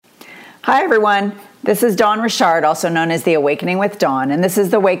Hi, everyone. This is Dawn Richard, also known as The Awakening with Dawn, and this is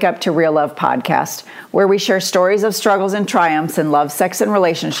the Wake Up to Real Love podcast, where we share stories of struggles and triumphs in love, sex, and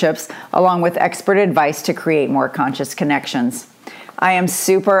relationships, along with expert advice to create more conscious connections. I am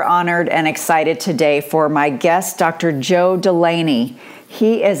super honored and excited today for my guest, Dr. Joe Delaney.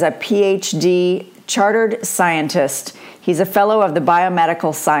 He is a PhD chartered scientist. He's a fellow of the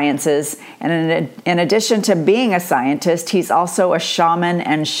biomedical sciences, and in addition to being a scientist, he's also a shaman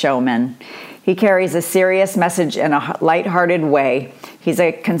and showman. He carries a serious message in a lighthearted way. He's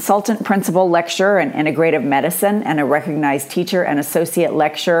a consultant principal lecturer in integrative medicine and a recognized teacher and associate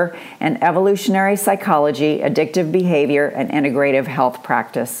lecturer in evolutionary psychology, addictive behavior, and integrative health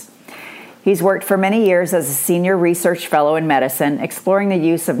practice. He's worked for many years as a senior research fellow in medicine, exploring the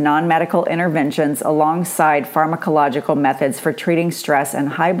use of non-medical interventions alongside pharmacological methods for treating stress and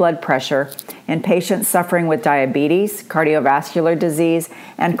high blood pressure in patients suffering with diabetes, cardiovascular disease,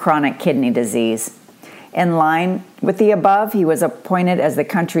 and chronic kidney disease. In line with the above, he was appointed as the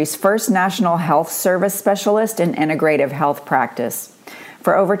country's first National Health Service specialist in integrative health practice.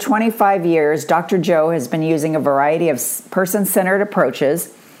 For over 25 years, Dr. Joe has been using a variety of person-centered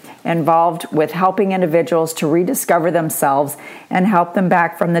approaches involved with helping individuals to rediscover themselves and help them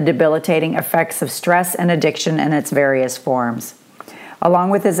back from the debilitating effects of stress and addiction in its various forms.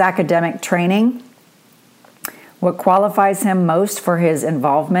 Along with his academic training, what qualifies him most for his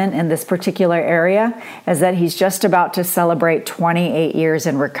involvement in this particular area is that he's just about to celebrate 28 years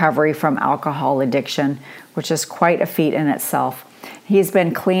in recovery from alcohol addiction, which is quite a feat in itself. He's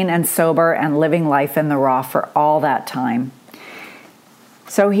been clean and sober and living life in the raw for all that time.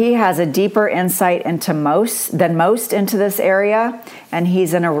 So he has a deeper insight into most into this area, and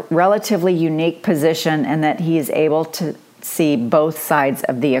he's in a relatively unique position in that he is able to see both sides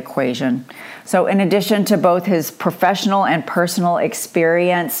of the equation. So in addition to both his professional and personal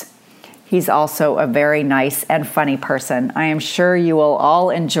experience, he's also a very nice and funny person. I am sure you will all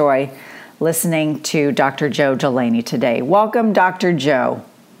enjoy listening to Dr. Joe Delaney today. Welcome, Dr. Joe.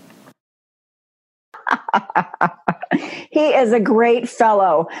 He is a great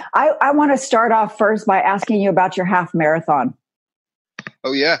fellow. I want to start off first by asking you about your half marathon.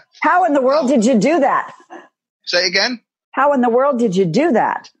 Oh, yeah. How in the world did you do that? Say again? How in the world did you do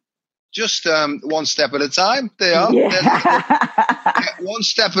that? Just one step at a time. They are. Yeah. One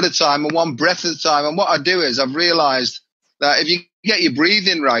step at a time and one breath at a time. And what I do is I've realized that if you get your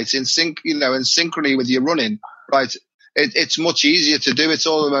breathing right in synchrony with your running, right, it's much easier to do. It's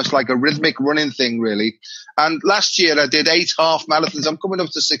almost like a rhythmic running thing, really. And last year I did 8 half marathons. I'm coming up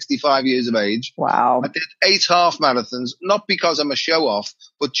to 65 years of age. Wow. I did 8 half marathons, not because I'm a show off,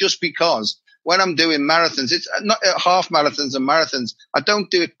 but just because when I'm doing marathons, it's not half marathons and marathons. I don't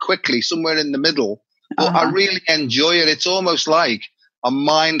do it quickly, somewhere in the middle, but I really enjoy it. It's almost like a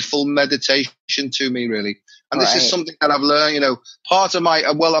mindful meditation to me, really. And this is something that I've learned,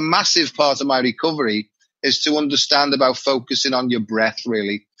 a massive part of my recovery is to understand about focusing on your breath,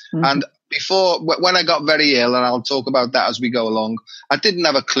 really. Mm-hmm. And when I got very ill, and I'll talk about that as we go along, I didn't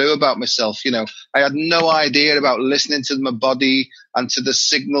have a clue about myself. I had no idea about listening to my body and to the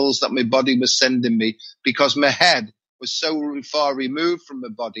signals that my body was sending me, because my head was so far removed from my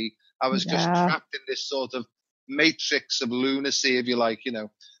body. I was just trapped in this sort of matrix of lunacy, if you like,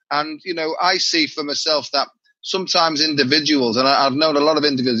 And, I see for myself that sometimes individuals, and I've known a lot of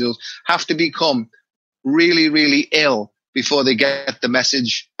individuals, have to become really, really ill before they get the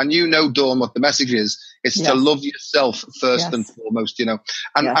message. And Dawn, what the message is. It's to love yourself first and foremost,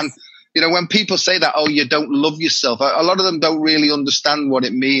 And, when people say that, oh, you don't love yourself, a lot of them don't really understand what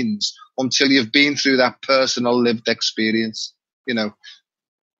it means until you've been through that personal lived experience,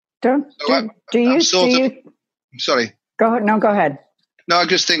 Sorry. Go ahead. No, go ahead. No, I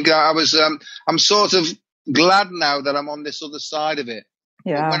just think I'm sort of glad now that I'm on this other side of it.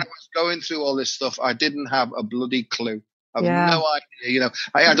 Yeah. But when I was going through all this stuff, I didn't have a bloody clue. I have no idea.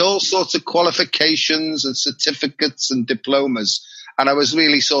 I had all sorts of qualifications and certificates and diplomas, and I was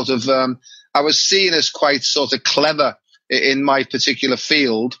really sort of I was seen as quite sort of clever in my particular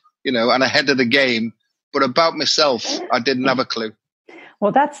field, and ahead of the game. But about myself, I didn't have a clue.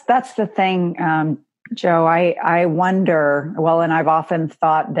 Well, that's the thing, Joe. I wonder. Well, and I've often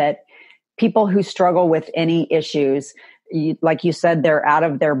thought that people who struggle with any issues, like you said, they're out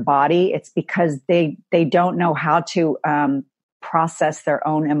of their body. It's because they don't know how to process their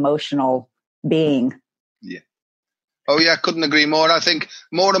own emotional being. Yeah. Oh, yeah, I couldn't agree more. And I think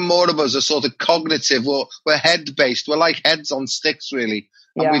more and more of us are sort of cognitive. We're head-based. We're like heads on sticks, really.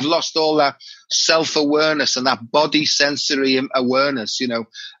 And we've lost all that self-awareness and that body sensory awareness,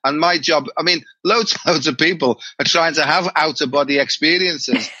 And my job, loads of people are trying to have out-of-body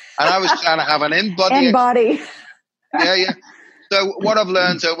experiences. And I was trying to have an in-body. In-body. Yeah. So what I've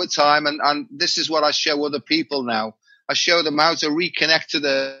learned over time, and this is what I show other people now, I show them how to reconnect to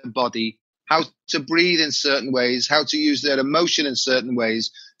their body, how to breathe in certain ways, how to use their emotion in certain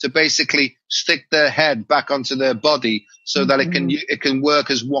ways to basically stick their head back onto their body so that it can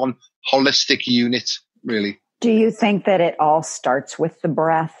work as one holistic unit, really. Do you think that it all starts with the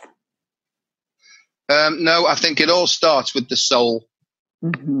breath? No, I think it all starts with the soul.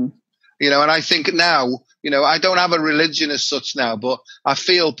 Mm-hmm. And I think now, I don't have a religion as such now, but I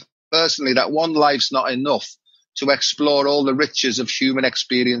feel personally that one life's not enough to explore all the riches of human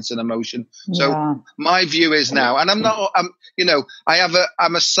experience and emotion. So my view is now, and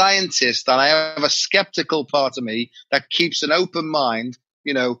I'm a scientist, and I have a skeptical part of me that keeps an open mind,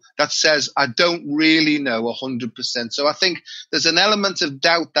 that says I don't really know 100%. So I think there's an element of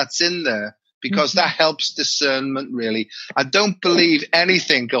doubt that's in there, because that helps discernment, really. I don't believe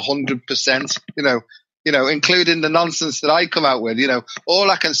anything 100%, including the nonsense that I come out with.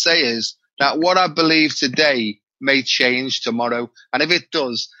 All I can say is that what I believe today may change tomorrow. And if it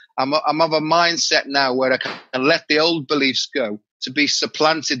does, I'm of a mindset now where I can let the old beliefs go to be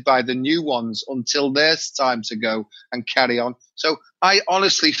supplanted by the new ones until there's time to go and carry on. So I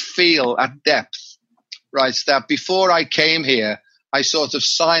honestly feel at depth, right, that before I came here, I sort of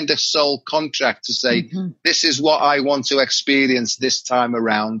signed a soul contract to say, this is what I want to experience this time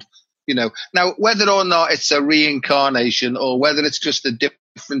around. Now, whether or not it's a reincarnation or whether it's just a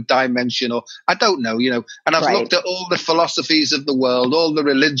different dimension, or I don't know, and I've looked at all the philosophies of the world, all the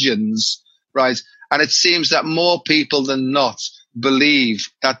religions, right? And it seems that more people than not believe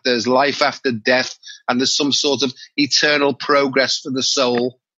that there's life after death and there's some sort of eternal progress for the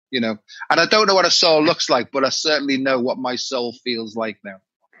soul. And I don't know what a soul looks like, but I certainly know what my soul feels like now.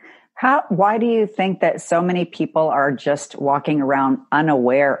 Why do you think that so many people are just walking around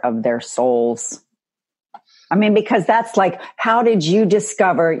unaware of their souls? I mean, because that's like, how did you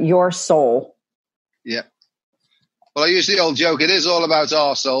discover your soul? Yeah. Well, I use the old joke, it is all about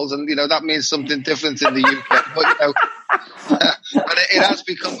our souls, and, that means something different in the UK. But, but it has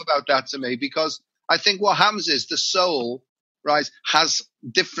become about that to me, because I think what happens is the soul, right, has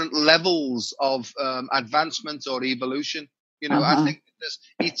different levels of advancement or evolution. I think there's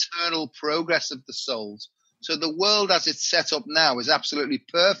eternal progress of the souls. So the world as it's set up now is absolutely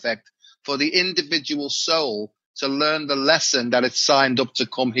perfect for the individual soul to learn the lesson that it's signed up to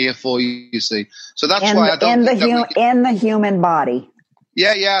come here for, you see. So that's why I don't think in the human body.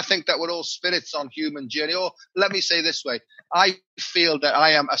 Yeah, I think that we're all spirits on human journey. Or let me say this way, I feel that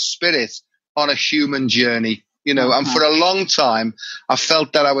I am a spirit on a human journey. And for a long time, I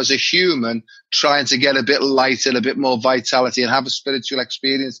felt that I was a human trying to get a bit lighter, a bit more vitality and have a spiritual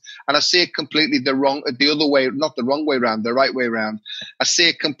experience. And I see it completely the other way, not the wrong way around, the right way around. I see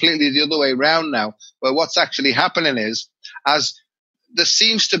it completely the other way around now, where what's actually happening is, as there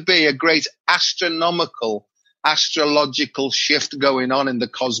seems to be a great astrological shift going on in the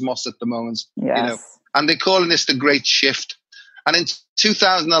cosmos at the moment, and they're calling this the Great Shift. And in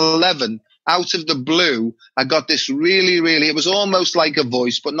 2011, out of the blue, I got this really, it was almost like a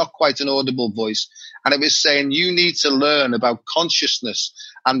voice, but not quite an audible voice. And it was saying, you need to learn about consciousness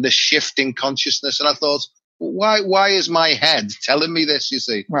and the shift in consciousness. And I thought, why is my head telling me this, you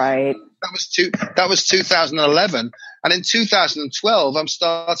see? Right. That was 2011. And in 2012, I'm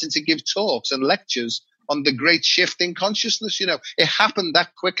starting to give talks and lectures on the great shift in consciousness. It happened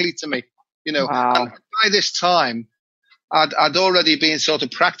that quickly to me, Wow. And by this time, I'd already been sort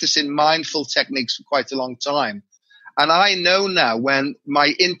of practicing mindful techniques for quite a long time. And I know now when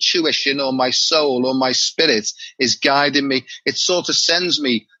my intuition or my soul or my spirit is guiding me, it sort of sends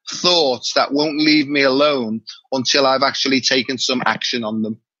me thoughts that won't leave me alone until I've actually taken some action on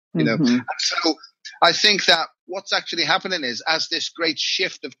them, And so I think that what's actually happening is, as this great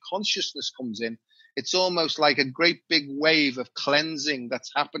shift of consciousness comes in, it's almost like a great big wave of cleansing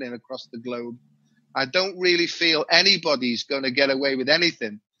that's happening across the globe. I don't really feel anybody's going to get away with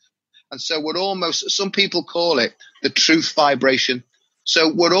anything. And so some people call it the truth vibration. So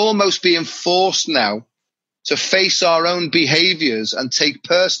we're almost being forced now to face our own behaviors and take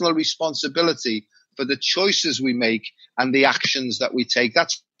personal responsibility for the choices we make and the actions that we take.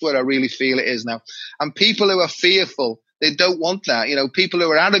 That's where I really feel it is now. And people who are fearful, they don't want that. People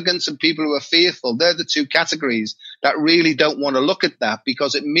who are arrogant and people who are fearful, they're the two categories that really don't want to look at that,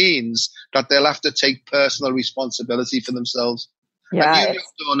 because it means that they'll have to take personal responsibility for themselves. Yeah.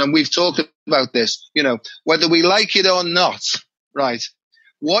 And we've talked about this, whether we like it or not, right?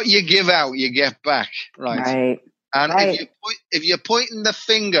 What you give out, you get back, right? And if you're pointing the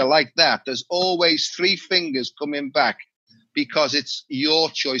finger like that, there's always three fingers coming back because it's your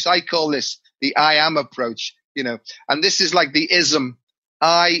choice. I call this the I am approach, and this is like the ism,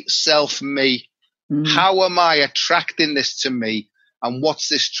 I, self, me. How am I attracting this to me? And what's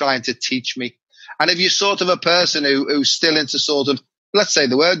this trying to teach me? And if you're sort of a person who's still into sort of, let's say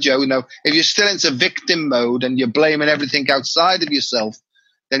the word, Joe, if you're still into victim mode and you're blaming everything outside of yourself,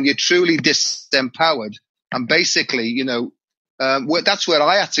 then you're truly disempowered. And basically, that's where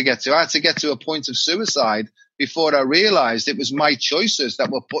I had to get to. I had to get to a point of suicide before I realized it was my choices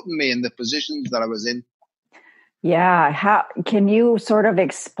that were putting me in the positions that I was in. Yeah. How can you sort of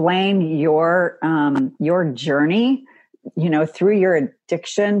explain your journey, through your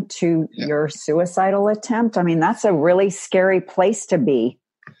addiction to your suicidal attempt? I mean, that's a really scary place to be.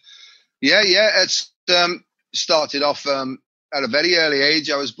 Yeah. It's started off at a very early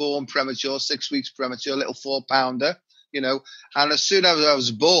age. I was born premature, 6 weeks premature, little 4-pounder, and as soon as I was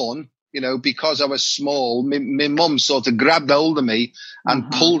born, because I was small, my mum sort of grabbed hold of me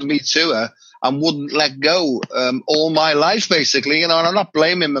and pulled me to her and wouldn't let go all my life, basically. And I'm not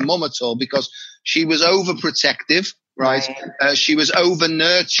blaming my mum at all, because she was overprotective, right? She was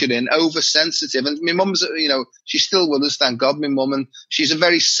over-nurturing, oversensitive. And my mum's, she's still with us, thank God, my mum. And she's a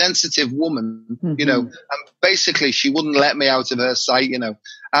very sensitive woman, and basically she wouldn't let me out of her sight,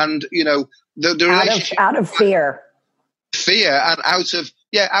 And, the relationship... Out of fear. Fear and out of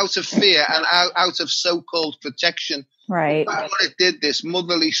fear and out of so-called protection. Right. But what it did, this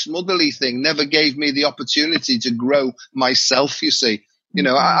motherly thing, never gave me the opportunity to grow myself, you see.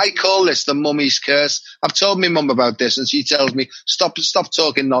 I call this the mummy's curse. I've told my mum about this, and she tells me, stop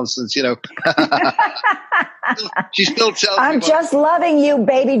talking nonsense, She still tells me. I'm just loving you,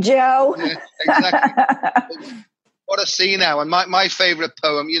 baby Joe. Yeah, exactly. What I see now, and my favorite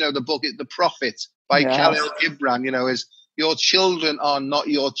poem, the book, The Prophet by Khalil Gibran, is, your children are not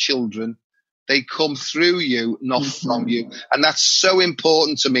your children. They come through you, not from you. And that's so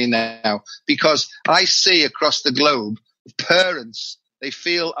important to me now, because I see across the globe, parents, they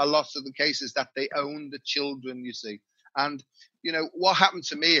feel a lot of the cases that they own the children, you see. And, what happened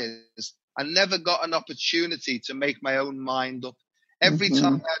to me is I never got an opportunity to make my own mind up. Every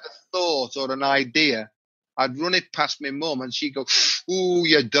time I had a thought or an idea, I'd run it past my mum, and she'd go, ooh,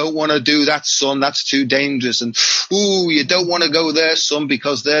 you don't want to do that, son. That's too dangerous. And, ooh, you don't want to go there, son,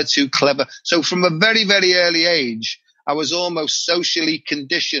 because they're too clever. So from a very, very early age, I was almost socially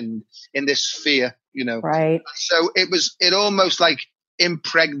conditioned in this fear, Right. So it almost like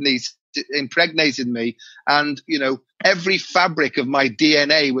impregnated me. And, every fabric of my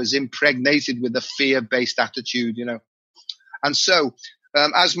DNA was impregnated with a fear-based attitude, And so,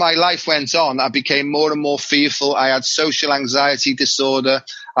 as my life went on, I became more and more fearful. I had social anxiety disorder.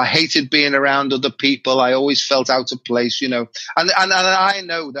 I hated being around other people. I always felt out of place, And I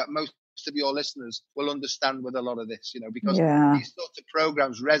know that most of your listeners will understand with a lot of this, because these sorts of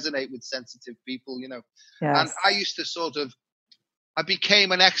programs resonate with sensitive people, Yes. And I used to I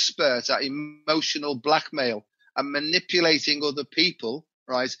became an expert at emotional blackmail and manipulating other people,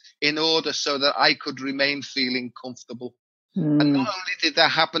 right, in order so that I could remain feeling comfortable. And not only did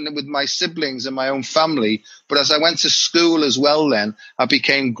that happen with my siblings and my own family, but as I went to school as well, then I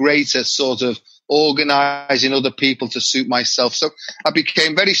became great at sort of organizing other people to suit myself. So I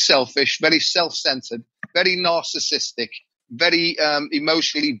became very selfish, very self-centered, very narcissistic, very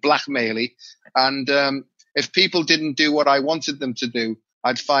emotionally blackmaily. And if people didn't do what I wanted them to do,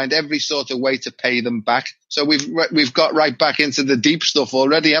 I'd find every sort of way to pay them back. So we've got right back into the deep stuff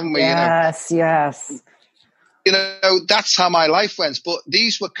already, haven't we? Yes. That's how my life went. But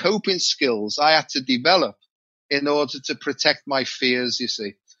these were coping skills I had to develop in order to protect my fears, you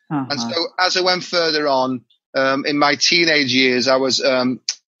see. And so as I went further on, in my teenage years, I was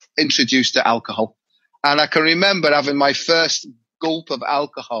introduced to alcohol. And I can remember having my first gulp of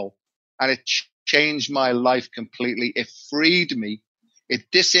alcohol, and it changed my life completely. It freed me.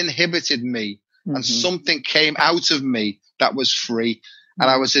 It disinhibited me. And something came out of me that was free. And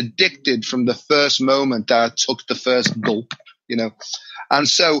I was addicted from the first moment that I took the first gulp, And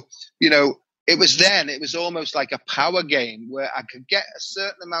so, it was almost like a power game where I could get a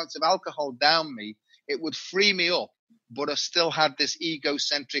certain amount of alcohol down me. It would free me up, but I still had this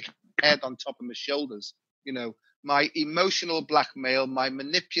egocentric head on top of my shoulders. My emotional blackmail, my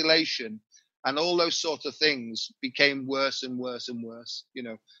manipulation, and all those sort of things became worse and worse and worse,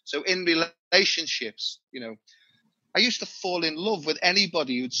 So in relationships, I used to fall in love with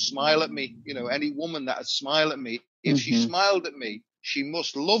anybody who'd smile at me, any woman that would smile at me. If she smiled at me, she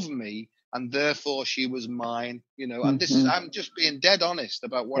must love me, and therefore she was mine, and this is, I'm just being dead honest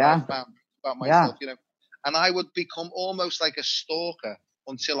about what I found about myself, And I would become almost like a stalker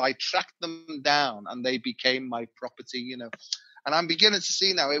until I tracked them down and they became my property, you know. And I'm beginning to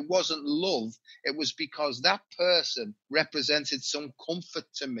see now it wasn't love. It was because that person represented some comfort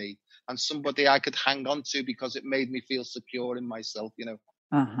to me and somebody I could hang on to because it made me feel secure in myself, you know.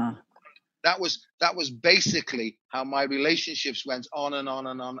 Uh-huh. That was basically how my relationships went on and on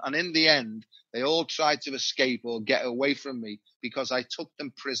and on. And in the end, they all tried to escape or get away from me because I took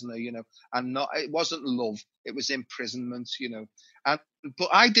them prisoner, you know, and it wasn't love. It was imprisonment, you know. But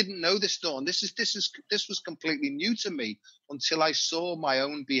I didn't know this, Dawn. This was completely new to me until I saw my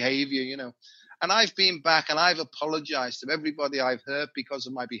own behavior, you know. And I've been back and I've apologized to everybody I've hurt because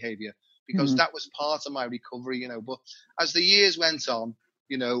of my behavior, because that was part of my recovery, you know. But as the years went on,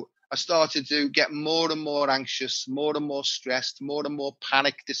 you know, I started to get more and more anxious, more and more stressed, more and more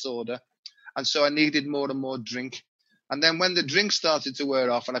panic disorder. And so I needed more and more drink. And then when the drink started to wear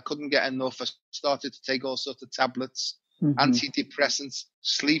off and I couldn't get enough, I started to take all sorts of tablets, antidepressants,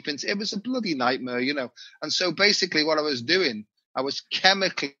 sleeping. It was a bloody nightmare, you know. And so basically what I was doing, I was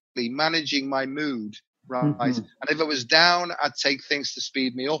chemically managing my mood, right? And if I was down, I'd take things to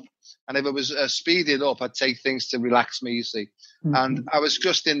speed me up. And if it was speeded up, I'd take things to relax me, you see. And I was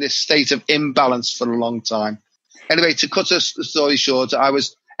just in this state of imbalance for a long time. Anyway, to cut a story short, I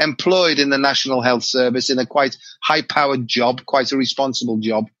was employed in the National Health Service in a quite high-powered job, quite a responsible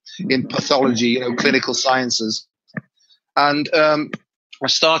job in pathology, you know, clinical sciences. And I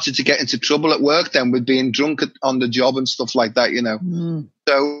started to get into trouble at work then with being drunk on the job and stuff like that, you know.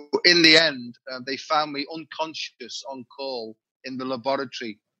 So in the end, they found me unconscious on call in the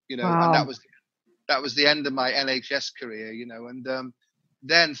laboratory, you know, and that was the end of my NHS career, you know. And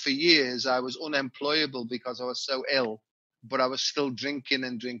then for years I was unemployable because I was so ill, but I was still drinking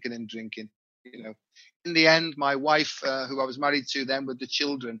and drinking and drinking, you know. In the end, my wife, who I was married to then with the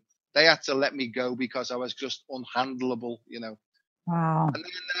children, they had to let me go because I was just unhandleable, you know. Wow. And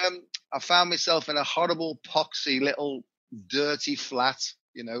then I found myself in a horrible, poxy little dirty flat,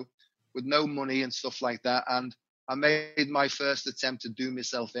 you know, with no money and stuff like that. And I made my first attempt to do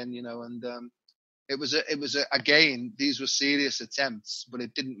myself in, you know, and it was again, these were serious attempts, but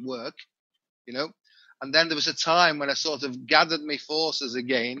it didn't work, you know. And then there was a time when I sort of gathered my forces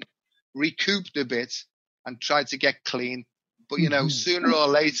again, recouped a bit and tried to get clean. But, you know, sooner or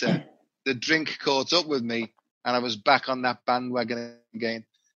later, the drink caught up with me and I was back on that bandwagon again.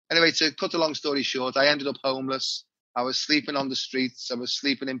 Anyway, to cut a long story short, I ended up homeless. I was sleeping on the streets. I was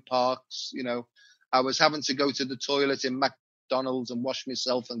sleeping in parks, you know. I was having to go to the toilet in McDonald's and wash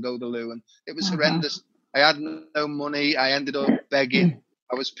myself and go to the loo. And it was horrendous. I had no money. I ended up begging.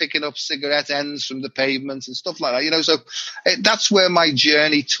 I was picking up cigarette ends from the pavement and stuff like that, you know. So that's where my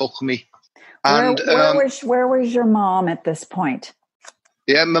journey took me. And where was your mom at this point?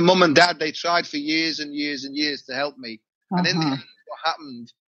 Yeah, my mum and dad, they tried for years and years and years to help me. And in the end, what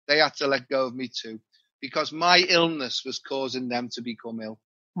happened, they had to let go of me too, because my illness was causing them to become ill.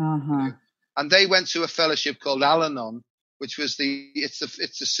 You know? And they went to a fellowship called Al-Anon, which was it's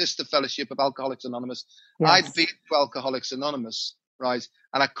a sister fellowship of Alcoholics Anonymous. Yes. I'd been to Alcoholics Anonymous, right?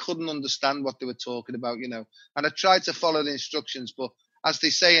 And I couldn't understand what they were talking about, you know. And I tried to follow the instructions, but as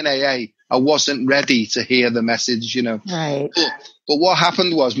they say in AA, I wasn't ready to hear the message, you know. Right. But what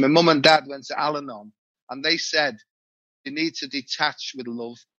happened was my mum and dad went to Al-Anon and they said, you need to detach with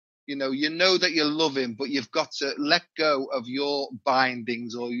love. You know that you love him, but you've got to let go of your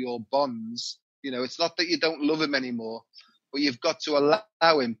bindings or your bonds. You know, it's not that you don't love him anymore, but you've got to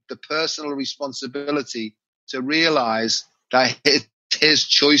allow him the personal responsibility to realize that it's his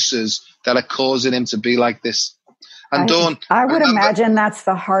choices that are causing him to be like this. And Dawn, I would imagine that's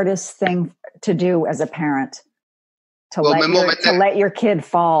the hardest thing to do as a parent, to let your kid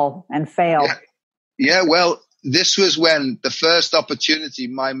fall and fail. Yeah, well, this was when the first opportunity,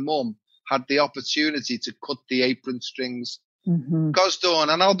 my mum had the opportunity to cut the apron strings. Because, Dawn,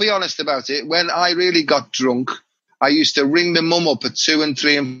 and I'll be honest about it, when I really got drunk, I used to ring my mum up at 2 and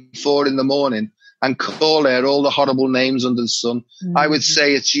 3 and 4 in the morning and call her all the horrible names under the sun. I would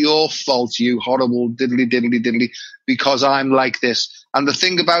say, it's your fault, you horrible diddly, diddly, diddly, because I'm like this. And the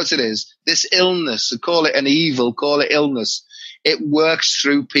thing about it is, this illness, call it an evil, call it illness, it works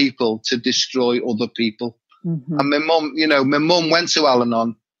through people to destroy other people. And my mum went to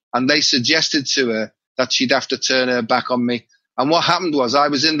Al-Anon and they suggested to her that she'd have to turn her back on me. And what happened was I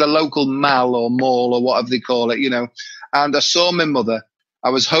was in the local mall or whatever they call it, you know, and I saw my mother. I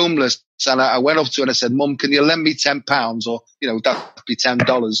was homeless and I went up to her and I said, Mum, can you lend me £10 or, you know, that'd be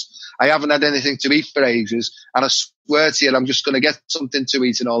 $10. I haven't had anything to eat for ages. And I swear to you, I'm just going to get something to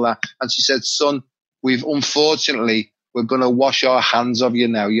eat and all that. And she said, son, we're going to wash our hands of you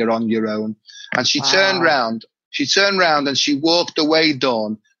now. You're on your own. And she turned round She turned around and she walked away,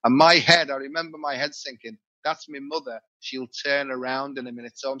 Dawn. And I remember my head thinking, that's my mother. She'll turn around in a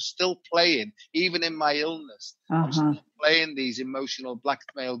minute. So I'm still playing, even in my illness. I'm still playing these emotional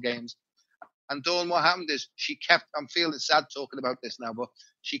blackmail games. And Dawn, what happened is I'm feeling sad talking about this now, but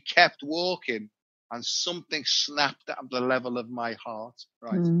she kept walking and something snapped at the level of my heart,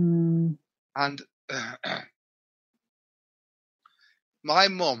 right? And my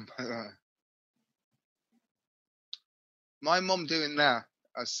mum doing that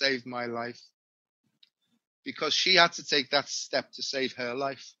has saved my life, because she had to take that step to save her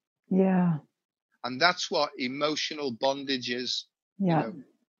life. Yeah. And that's what emotional bondage is. Yeah. You know,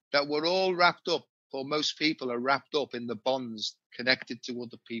 that we're all wrapped up, or most people are wrapped up in the bonds connected to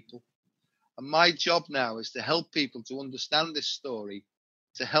other people. And my job now is to help people to understand this story,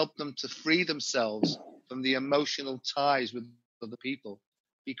 to help them to free themselves from the emotional ties with other people.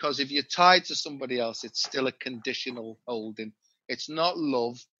 Because if you're tied to somebody else, it's still a conditional holding. It's not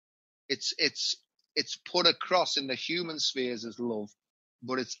love. It's put across in the human spheres as love,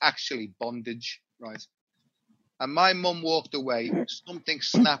 but it's actually bondage, right? And my mum walked away, something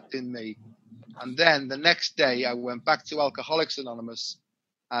snapped in me. And then the next day I went back to Alcoholics Anonymous,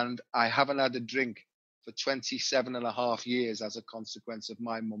 and I haven't had a drink for 27 and a half years as a consequence of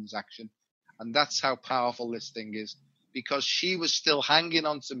my mum's action. And that's how powerful this thing is, because she was still hanging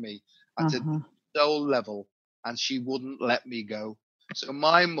on to me at a soul level, and she wouldn't let me go. So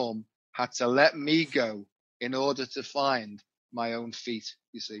my mum had to let me go in order to find my own feet,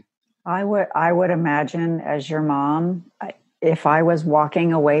 you see. I would imagine, as your mom, if I was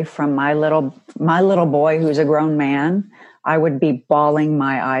walking away from my little boy who's a grown man, I would be bawling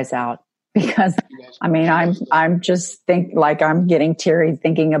my eyes out, because I mean, I'm just I'm getting teary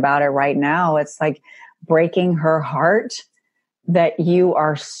thinking about it right now. It's like breaking her heart that you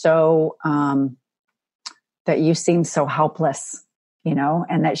are so, that you seem so helpless, you know,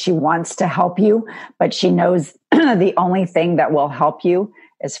 and that she wants to help you, but she knows the only thing that will help you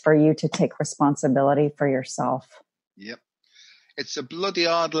is for you to take responsibility for yourself. Yep. It's a bloody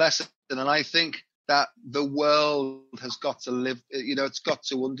hard lesson. And I think that the world has got to live, it's got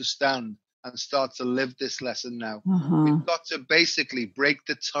to understand and start to live this lesson now. We've got to basically break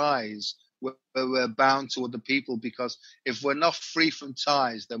the ties where we're bound to other people, because if we're not free from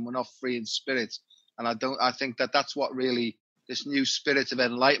ties, then we're not free in spirit. And I think that that's what really this new spirit of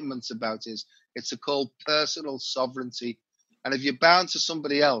enlightenment's about is. It's called personal sovereignty. And if you're bound to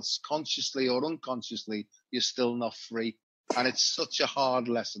somebody else, consciously or unconsciously, you're still not free. And it's such a hard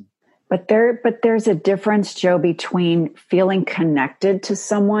lesson. But there's a difference, Joe, between feeling connected to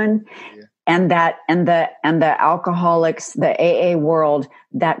someone and the alcoholics, the AA world,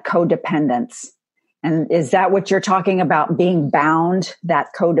 that codependence. And is that what you're talking about, being bound,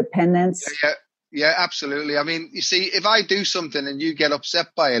 that codependence? Yeah, absolutely. I mean, you see, if I do something and you get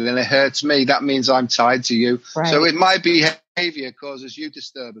upset by it and it hurts me, that means I'm tied to you. Right. So if my behavior causes you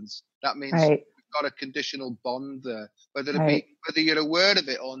disturbance, that means we've got a conditional bond there, whether you're aware of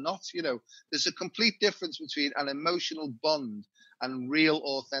it or not. There's a complete difference between an emotional bond and real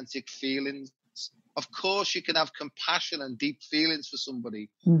authentic feelings. Of course, you can have compassion and deep feelings for somebody,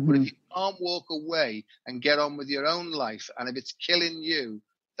 but if you can't walk away and get on with your own life, and if it's killing you,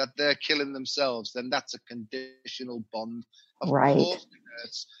 that they're killing themselves, then that's a conditional bond. Of course it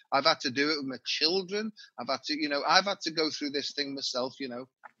hurts. I've had to do it with my children. I've had to go through this thing myself,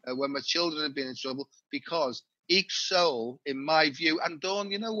 when my children have been in trouble, because each soul, in my view, and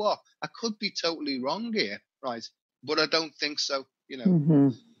Dawn, you know what? I could be totally wrong here, right? But I don't think so,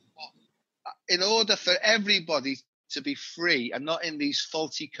 In order for everybody to be free and not in these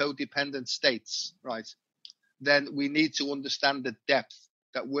faulty codependent states, right, then we need to understand the depth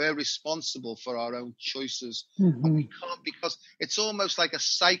that we're responsible for our own choices. And we can't, because it's almost like a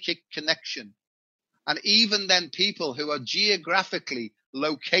psychic connection. And even then, people who are geographically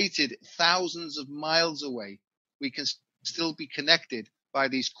located thousands of miles away, we can still be connected by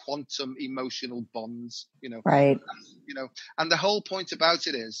these quantum emotional bonds, Right. And the whole point about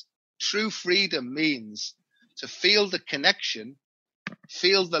it is true freedom means to feel the connection,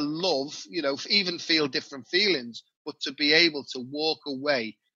 feel the love, even feel different feelings, but to be able to walk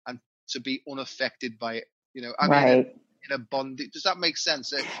away and to be unaffected by it, in a bond. Does that make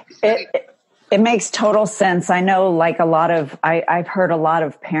sense? It makes total sense. I know, I've heard a lot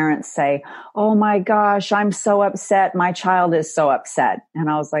of parents say, "Oh my gosh, I'm so upset. My child is so upset." And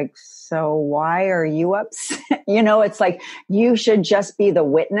I was like, so why are you upset? It's like, you should just be the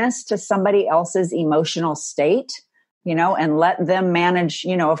witness to somebody else's emotional state. and let them manage,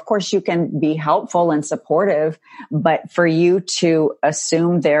 of course you can be helpful and supportive, but for you to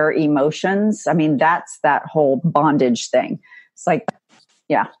assume their emotions, I mean, that's that whole bondage thing. It's like,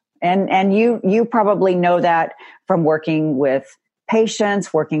 yeah. And you probably know that from working with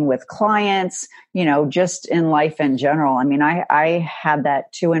patients, working with clients, just in life in general. I mean, I had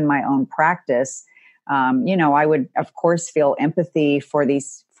that too in my own practice. I would of course feel empathy for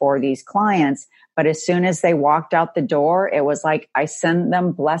these clients, but as soon as they walked out the door, it was like I send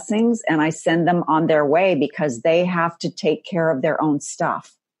them blessings and I send them on their way because they have to take care of their own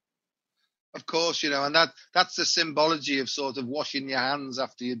stuff. Of course, and that's the symbology of sort of washing your hands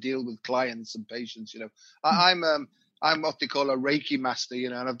after you deal with clients and patients. I'm what they call a Reiki master,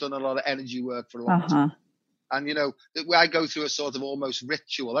 and I've done a lot of energy work for a long time. And, I go through a sort of almost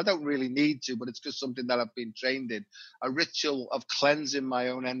ritual. I don't really need to, but it's just something that I've been trained in, a ritual of cleansing my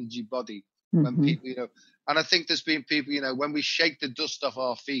own energy body. When people, and I think there's been people, when we shake the dust off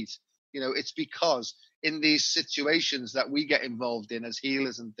our feet, it's because in these situations that we get involved in as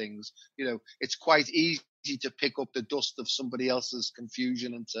healers and things, it's quite easy to pick up the dust of somebody else's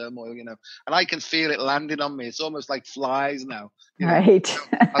confusion and turmoil, and I can feel it landing on me. It's almost like flies now. Right.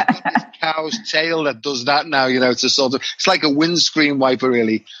 I've got this cow's tail that does that now, to sort of, it's like a windscreen wiper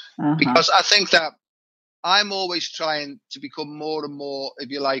really, because I think that I'm always trying to become more and more, if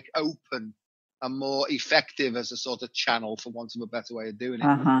you like, open and more effective as a sort of channel, for want of a better way of doing it.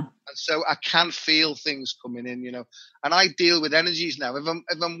 And so I can feel things coming in, and I deal with energies now. If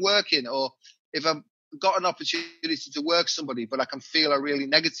I'm working, or if I've got an opportunity to work somebody, but I can feel a really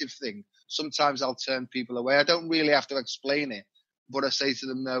negative thing, sometimes I'll turn people away. I don't really have to explain it, but I say to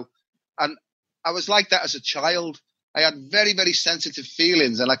them no. And I was like that as a child. I had very, very sensitive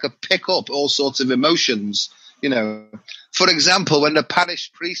feelings, and I could pick up all sorts of emotions. For example, when the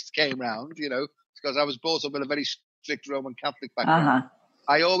parish priest came round, because I was brought up in a very strict Roman Catholic background,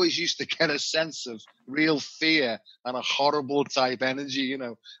 I always used to get a sense of real fear and a horrible type energy,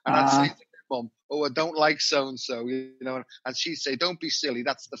 and I'd say to my mum, "Oh, I don't like so-and-so," and she'd say, "Don't be silly,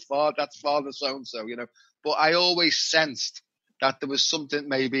 that's Father so-and-so," but I always sensed that there was something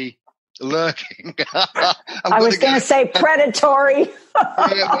maybe lurking. I was going to say predatory.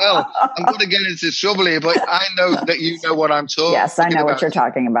 Yeah, well, I'm going to get into trouble here, but I know that you know what I'm talking about. Yes, I know what you're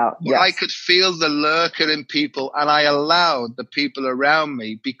talking about. Yes. I could feel the lurker in people, and I allowed the people around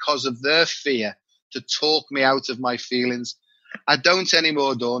me, because of their fear, to talk me out of my feelings. I don't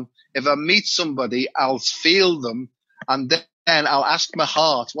anymore, Dawn. If I meet somebody, I'll feel them, and then I'll ask my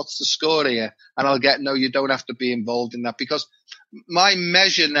heart, what's the score here? And I'll get, no, you don't have to be involved in that, because my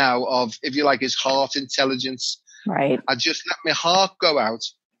measure now of, if you like, is heart intelligence. Right. I just let my heart go out,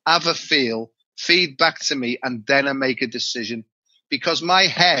 have a feel, feed back to me, and then I make a decision. Because my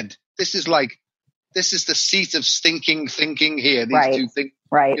head, this is the seat of stinking thinking here. These two things,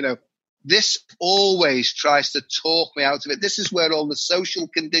 right. This always tries to talk me out of it. This is where all the social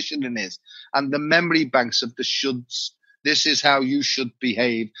conditioning is, and the memory banks of the shoulds. This is how you should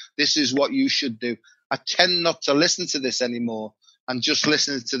behave. This is what you should do. I tend not to listen to this anymore and just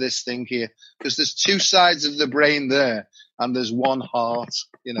listen to this thing here, because there's two sides of the brain there and there's one heart,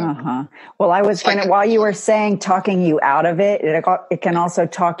 Well, I was while you were saying talking you out of it, it can also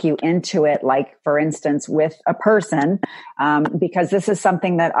talk you into it. Like, for instance, with a person, because this is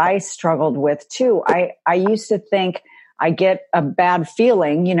something that I struggled with too. I used to think, I get a bad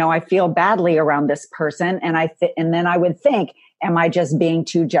feeling, I feel badly around this person. And and then I would think, am I just being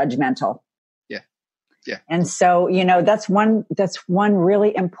too judgmental? Yeah. And so, that's one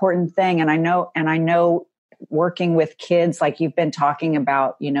really important thing. And I know working with kids, like you've been talking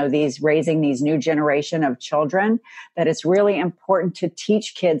about, raising these new generation of children, that it's really important to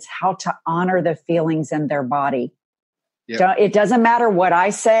teach kids how to honor the feelings in their body. Yeah. It doesn't matter what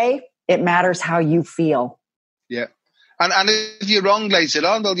I say. It matters how you feel. Yeah. And if you're wrong later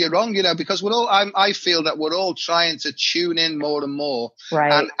on, well, you're wrong, because I feel that we're all trying to tune in more and more,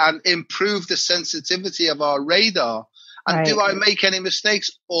 right, and improve the sensitivity of our radar. And right. Do I make any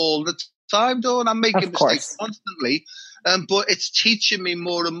mistakes all the time, Dawn? I'm making mistakes constantly, but it's teaching me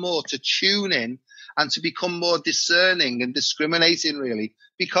more and more to tune in and to become more discerning and discriminating, really,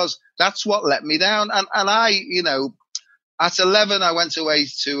 because that's what let me down. And I, at 11, I went away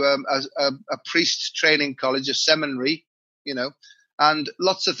to a priest training college, a seminary, and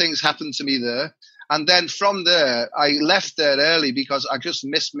lots of things happened to me there. And then from there, I left there early because I just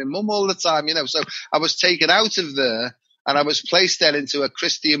missed my mum all the time, So I was taken out of there and I was placed there into a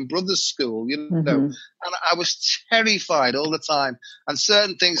Christian Brothers school, and I was terrified all the time. And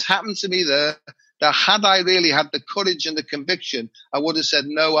certain things happened to me there that had I really had the courage and the conviction, I would have said,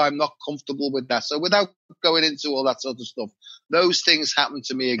 no, I'm not comfortable with that. So without going into all that sort of stuff, those things happened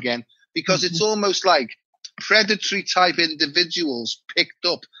to me again, because it's almost like predatory type individuals picked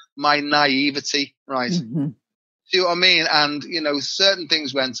up my naivety, right? See what I mean? And, certain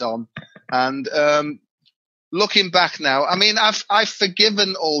things went on. And looking back now, I mean, I've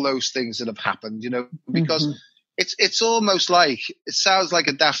forgiven all those things that have happened, because it's almost like, it sounds like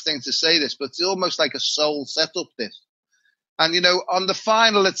a daft thing to say this, but it's almost like a soul set up this. And, on the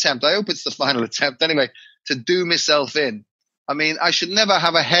final attempt, I hope it's the final attempt anyway, to do myself in. I mean, I should never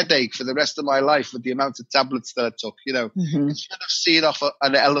have a headache for the rest of my life with the amount of tablets that I took, It should have seen off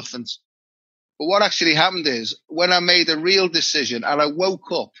an elephant. But what actually happened is, when I made a real decision and I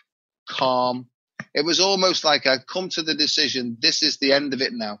woke up calm, it was almost like I'd come to the decision, this is the end of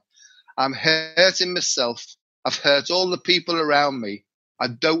it now. I'm hurting myself. I've hurt all the people around me. I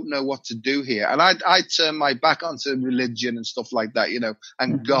don't know what to do here. And I turned my back onto religion and stuff like that,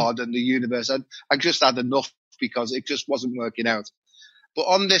 and God and the universe. I just had enough, because it just wasn't working out. But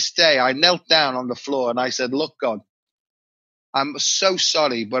on this day, I knelt down on the floor and I said, look, God, I'm so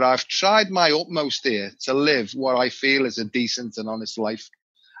sorry, but I've tried my utmost here to live what I feel is a decent and honest life.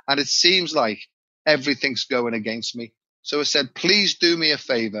 And it seems like everything's going against me. So I said, please do me a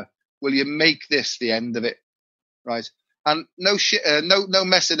favor. Will you make this the end of it? Right. And no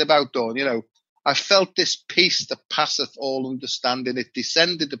messing about, Dawn. I felt this peace that passeth all understanding. It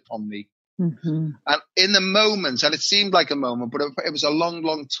descended upon me. And in the moment, and it seemed like a moment, but it was a long,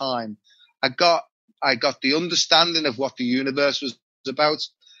 long time, I got the understanding of what the universe was about.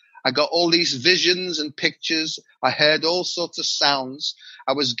 I got all these visions and pictures. I heard all sorts of sounds.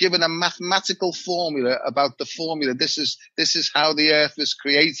 I was given a mathematical formula about the formula. This is how the earth was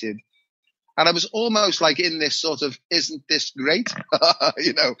created. And I was almost like in this sort of, isn't this great?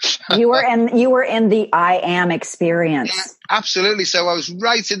 You were in the I am experience. Yeah, absolutely. So I was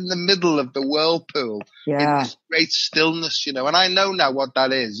right in the middle of the whirlpool in this great stillness, and I know now what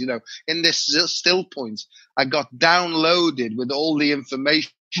that is, in this still point, I got downloaded with all the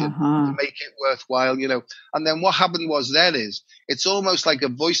information to make it worthwhile, and then what happened was it's almost like a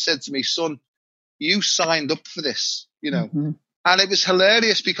voice said to me, son, you signed up for this, And it was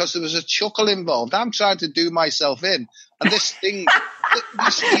hilarious because there was a chuckle involved. I'm trying to do myself in. And this thing.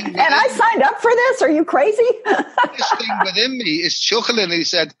 And I signed up for this? Are you crazy? This thing within me is chuckling. He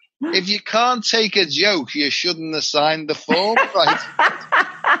said, if you can't take a joke, you shouldn't have signed the form. Right.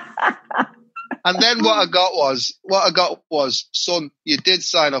 And then what I got was, son, you did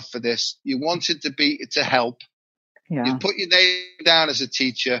sign up for this. You wanted to help. Yeah. You put your name down as a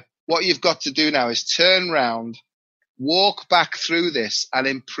teacher. What you've got to do now is turn round, walk back through this and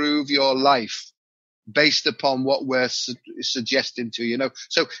improve your life based upon what we're suggesting to you.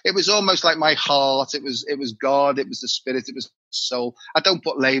 So it was almost like my heart. It was God. It was the spirit. It was soul. I don't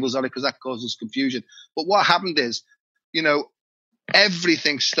put labels on it because that causes confusion. But what happened is,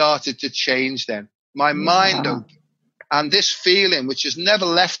 everything started to change then. My mind opened. And this feeling, which has never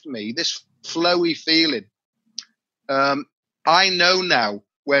left me, this flowy feeling, I know now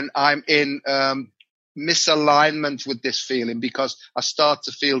when I'm in misalignment with this feeling, because I start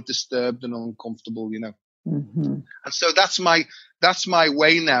to feel disturbed and uncomfortable, And so that's my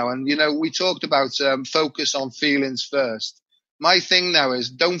way now. And, we talked about focus on feelings first. My thing now is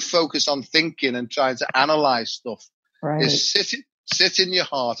don't focus on thinking and trying to analyze stuff. Right. Is sit in your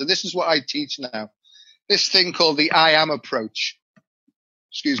heart. And this is what I teach now. This thing called the I am approach.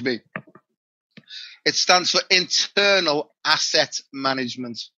 Excuse me. It stands for internal asset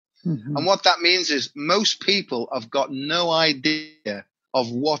management. And what that means is most people have got no idea of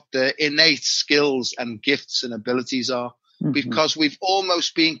what their innate skills and gifts and abilities are, because we've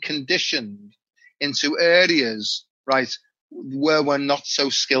almost been conditioned into areas, right, where we're not so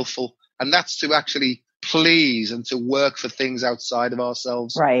skillful. And that's to actually please and to work for things outside of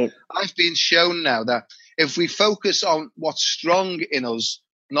ourselves. Right. I've been shown now that if we focus on what's strong in us,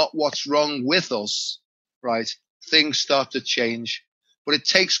 not what's wrong with us, right, things start to change. But it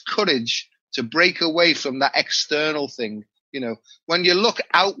takes courage to break away from that external thing. When you look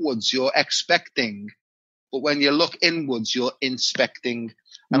outwards, you're expecting, but when you look inwards, you're inspecting.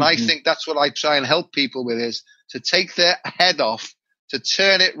 And I think that's what I try and help people with, is to take their head off, to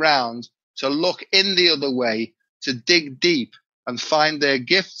turn it round, to look in the other way, to dig deep and find their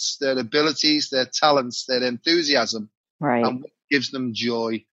gifts, their abilities, their talents, their enthusiasm, right, and what gives them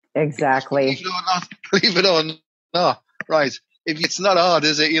joy. Exactly. Believe it or not, right. If it's not hard,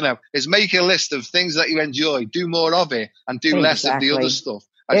 is it? Is make a list of things that you enjoy, do more of it, and do less of the other stuff.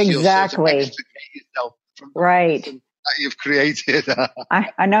 Exactly. Sort of extricate yourself from right. that you've created.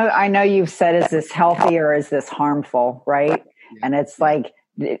 I know you've said, is this healthy or is this harmful, right? Yeah. And it's like,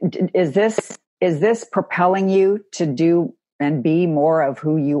 is this propelling you to do and be more of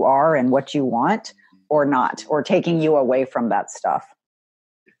who you are and what you want, or not, or taking you away from that stuff?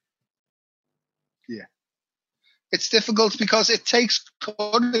 Yeah. It's difficult because it takes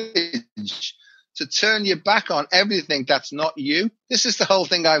courage to turn your back on everything that's not you. This is the whole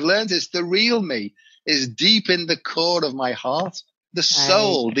thing I've learned, is the real me is deep in the core of my heart. The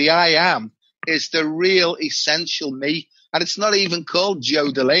soul, the I am, is the real essential me. And it's not even called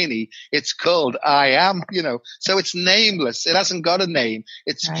Joe Delaney. It's called I am, So it's nameless. It hasn't got a name.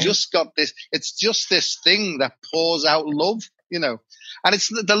 It's just got this. It's just this thing that pours out love, And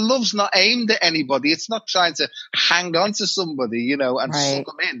the love's not aimed at anybody. It's not trying to hang on to somebody, and suck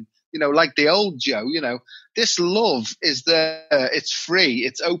them in, like the old Joe, This love is there. It's free.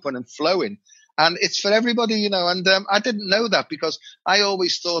 It's open and flowing. And it's for everybody, And I didn't know that because I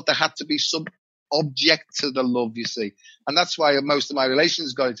always thought there had to be some object to the love, you see. And that's why most of my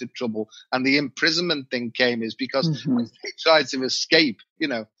relations got into trouble. And the imprisonment thing came is because when they tried to escape,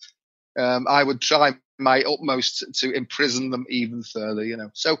 I would try my utmost to imprison them even further,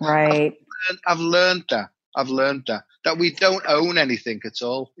 So I've learned that we don't own anything at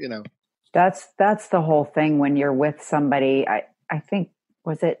all, That's the whole thing when you're with somebody. I think,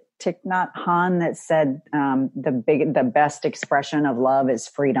 was it Thich Nhat Hanh that said the best expression of love is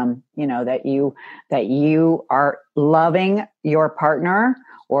freedom, that you are loving your partner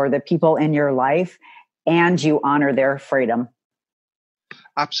or the people in your life and you honor their freedom.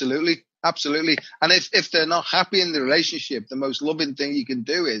 Absolutely. And if they're not happy in the relationship, the most loving thing you can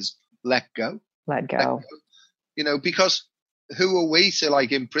do is let go. Because who are we to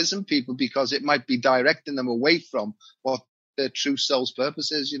imprison people, because it might be directing them away from what their true soul's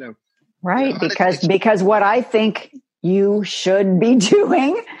purpose is, Right. Because what I think you should be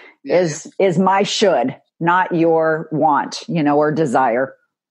doing is my should, not your want, or desire.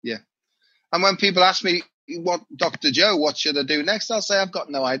 Yeah. And when people ask me, Dr. Joe, what should I do next? I'll say, I've got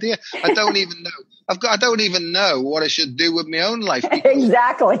no idea. I don't even know. I don't even know what I should do with my own life.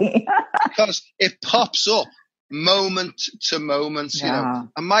 Exactly. Because it pops up moment to moment, And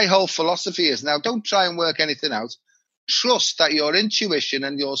my whole philosophy is now, don't try and work anything out. Trust that your intuition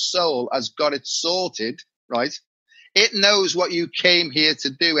and your soul has got it sorted, right? It knows what you came here to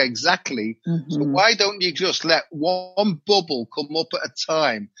do exactly. Mm-hmm. So why don't you just let one bubble come up at a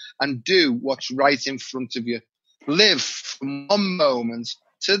time and do what's right in front of you? Live from one moment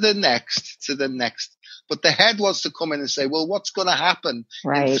to the next, But the head wants to come in and say, well, what's going to happen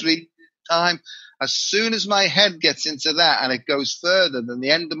in 3 years' time? As soon as my head gets into that and it goes further than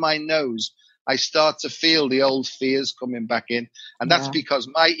the end of my nose, I start to feel the old fears coming back in. And that's because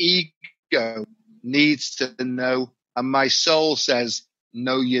my ego needs to know. And my soul says,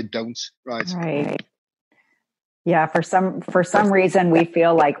 no, you don't. Right. Yeah. For some reason, we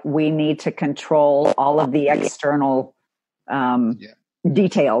feel like we need to control all of the external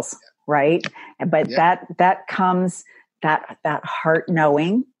details. Right. But that comes, that heart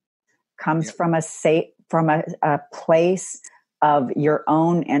knowing comes from a place of your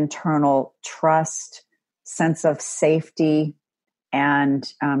own internal trust, sense of safety, and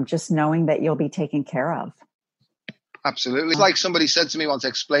just knowing that you'll be taken care of. Absolutely. It's like somebody said to me once,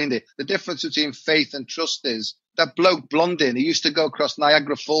 explained it. The difference between faith and trust is that bloke Blondin, he used to go across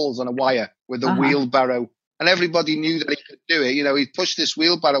Niagara Falls on a wire with a wheelbarrow, and everybody knew that he could do it. He'd push this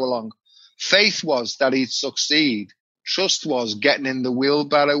wheelbarrow along. Faith was that he'd succeed. Trust was getting in the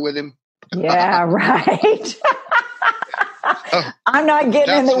wheelbarrow with him. Yeah, right. I'm not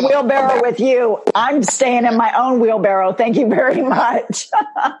getting in the wheelbarrow with you. I'm staying in my own wheelbarrow. Thank you very much.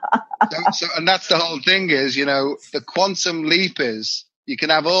 And that's the whole thing is, the quantum leap is you can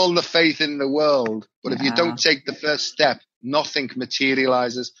have all the faith in the world, but if you don't take the first step, nothing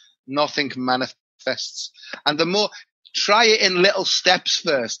materializes, nothing manifests. And the more, try it in little steps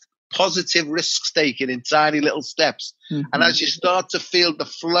first. Positive risk taking in tiny little steps. Mm-hmm. And as you start to feel the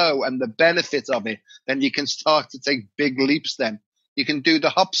flow and the benefit of it, then you can start to take big leaps then. You can do the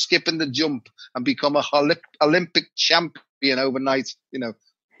hop, skip and the jump and become a Olympic champion overnight,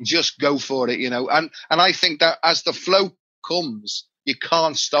 just go for it, And I think that as the flow comes, you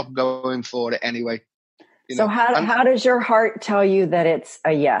can't stop going for it anyway. So how does your heart tell you that it's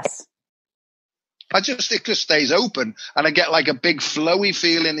a yes? It just stays open and I get like a big flowy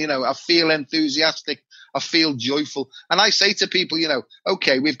feeling, I feel enthusiastic, I feel joyful. And I say to people,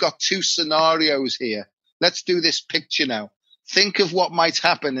 okay, we've got two scenarios here. Let's do this picture now. Think of what might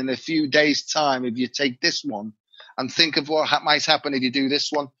happen in a few days' time if you take this one, and think of what might happen if you do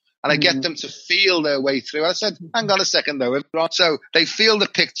this one. And I get them to feel their way through. I said, hang on a second though. So they feel the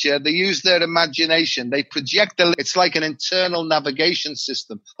picture, they use their imagination, they project it's like an internal navigation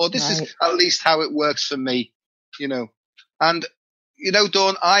system. Or this is at least how it works for me, And,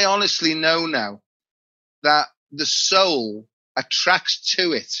 Dawn, I honestly know now that the soul attracts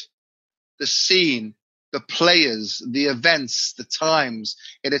to it the scene, the players, the events, the times.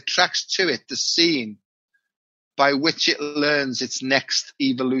 It attracts to it the scene by which it learns its next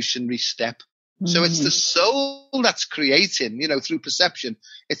evolutionary step. So it's the soul that's creating, through perception.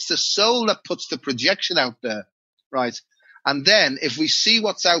 It's the soul that puts the projection out there, right? And then if we see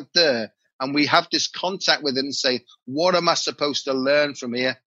what's out there and we have this contact with it and say, what am I supposed to learn from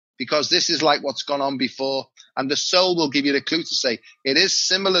here? Because this is like what's gone on before. And the soul will give you the clue to say, it is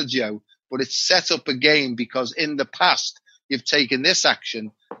similar, Joe, but it's set up again because in the past you've taken this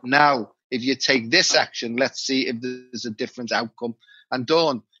action. Now, if you take this action, let's see if there's a different outcome. And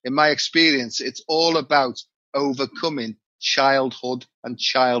Dawn, in my experience, it's all about overcoming childhood and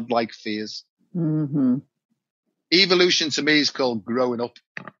childlike fears. Evolution to me is called growing up.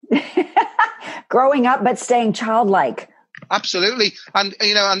 Growing up, but staying childlike. Absolutely. And,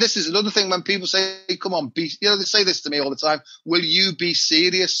 and this is another thing when people say, come on, they say this to me all the time. Will you be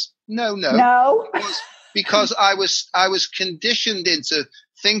serious? No. Because I was conditioned into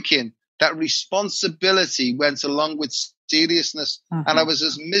thinking that responsibility went along with seriousness. And I was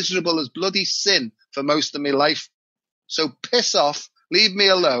as miserable as bloody sin for most of my life. So piss off, leave me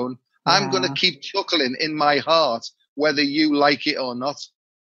alone. Yeah. I'm going to keep chuckling in my heart, whether you like it or not.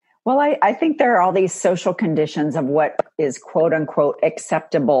 Well, I think there are all these social conditions of what is quote unquote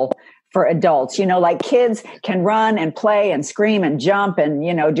acceptable for adults. Like kids can run and play and scream and jump and,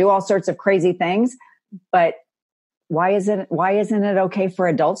 do all sorts of crazy things. But why isn't it okay for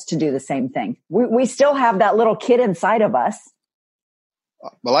adults to do the same thing? We still have that little kid inside of us.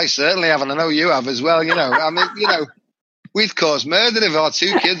 Well, I certainly have, and I know you have as well. I mean, we'd cause murder if our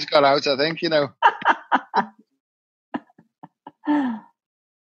two kids got out, I think,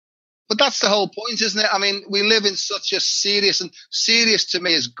 But that's the whole point, isn't it? I mean, we live in such a serious to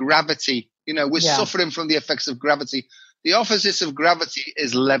me is gravity. We're suffering from the effects of gravity. The opposite of gravity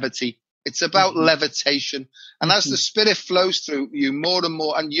is levity. It's about levitation. And as the spirit flows through you more and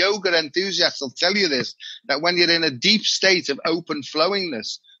more, and yoga enthusiasts will tell you this, that when you're in a deep state of open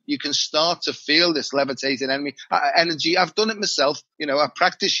flowingness, you can start to feel this levitating energy. I've done it myself. I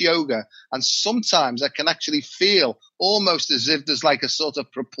practice yoga, and sometimes I can actually feel almost as if there's like a sort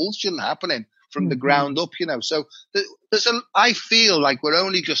of propulsion happening from the ground up, So I feel like we're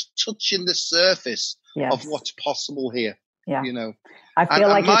only just touching the surface of what's possible here, I feel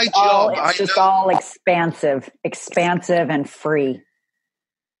like it's just all expansive and free.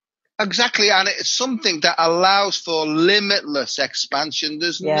 Exactly, and it's something that allows for limitless expansion.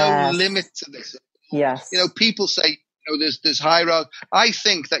 There's no limit to this. Yes. People say, there's hierarchy. I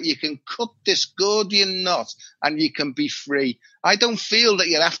think that you can cut this Gordian knot and you can be free. I don't feel that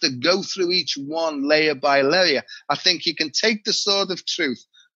you have to go through each one layer by layer. I think you can take the sword of truth,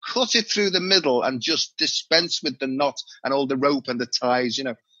 cut it through the middle and just dispense with the knot and all the rope and the ties,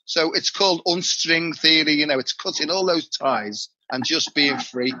 So it's called unstring theory, it's cutting all those ties and just being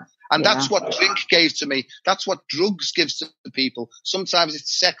free. And that's what drink gave to me. That's what drugs gives to people. Sometimes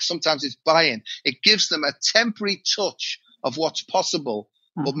it's sex, sometimes it's buying. It gives them a temporary touch of what's possible,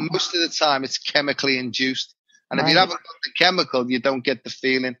 but most of the time it's chemically induced. And if you haven't got the chemical, you don't get the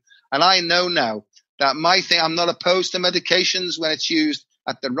feeling. And I know now that I'm not opposed to medications when it's used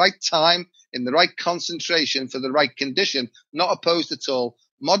at the right time, in the right concentration, for the right condition. Not opposed at all.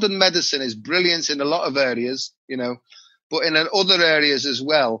 Modern medicine is brilliant in a lot of areas, but in other areas as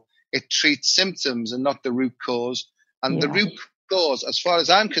well. It treats symptoms and not the root cause. And the root cause, as far as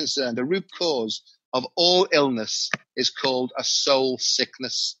I'm concerned, the root cause of all illness is called a soul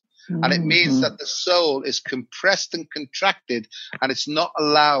sickness. And it means that the soul is compressed and contracted and it's not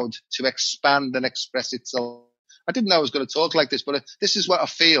allowed to expand and express itself. I didn't know I was going to talk like this, but this is what I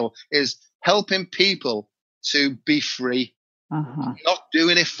feel is helping people to be free, not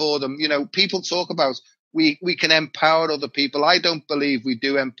doing it for them. People talk about we can empower other people. I don't believe we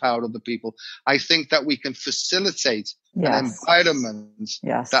do empower other people. I think that we can facilitate an environment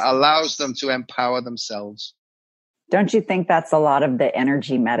that allows them to empower themselves. Don't you think that's a lot of the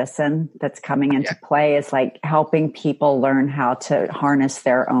energy medicine that's coming into play? Is like helping people learn how to harness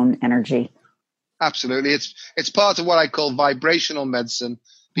their own energy. Absolutely. It's part of what I call vibrational medicine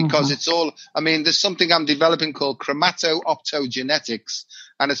because it's all, there's something I'm developing called chromatooptogenetics.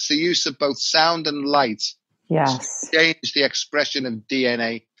 And it's the use of both sound and light to change the expression of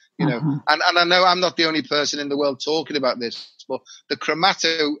DNA. you know, and I know I'm not the only person in the world talking about this, but the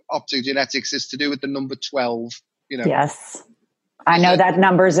chromatooptogenetics is to do with the number 12, you know. Yes. I know that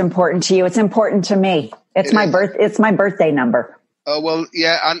number is important to you. It's important to me. It's my birthday number. Oh, well,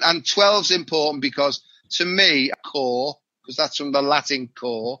 yeah. And 12 is important because to me, core, because that's from the Latin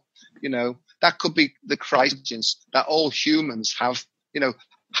core, you know, that could be the Christians that all humans have, you know.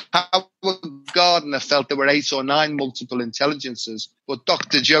 Howard Gardner felt there were 8 or 9 multiple intelligences, but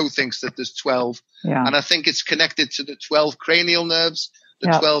Dr. Joe thinks that there's 12. Yeah. And I think it's connected to the 12 cranial nerves, the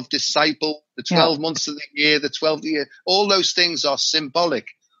 12 disciple, the 12 months of the year, the 12th year. All those things are symbolic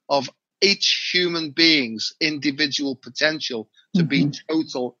of each human being's individual potential to be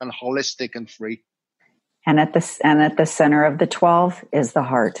total and holistic and free. And at the center of the 12 is the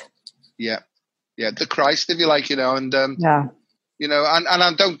heart. Yeah. Yeah. The Christ, if you like, you know, and, you know, and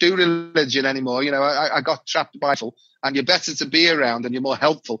I don't do religion anymore. You know, I got trapped by it, and you're better to be around and you're more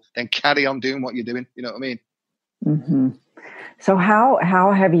helpful than carry on doing what you're doing. You know what I mean? Mm-hmm. So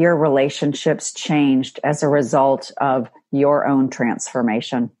how have your relationships changed as a result of your own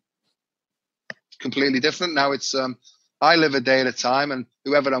transformation? Completely different. Now it's, I live a day at a time, and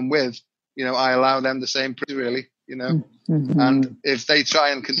whoever I'm with, you know, I allow them the same, really, you know, and if they try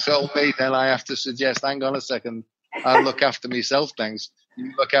and control me, then I have to suggest, hang on a second. I'll look after myself, thanks.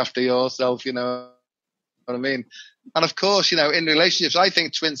 You look after yourself, you know what I mean? And of course, you know, in relationships, I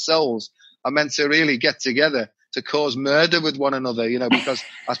think twin souls are meant to really get together to cause murder with one another, you know, because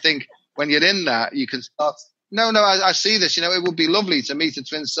I think when you're in that, you can start. I see this, you know, it would be lovely to meet a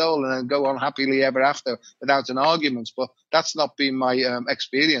twin soul and then go on happily ever after without an argument, but that's not been my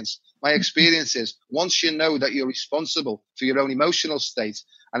experience. My experience is once you know that you're responsible for your own emotional state,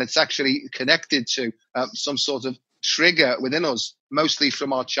 and it's actually connected to some sort of trigger within us, mostly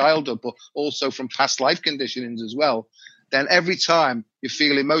from our childhood, but also from past life conditionings as well, then every time you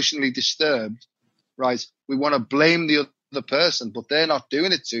feel emotionally disturbed, right, we want to blame the other person, but they're not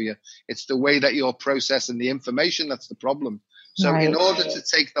doing it to you. It's the way that you're processing the information that's the problem. So in order to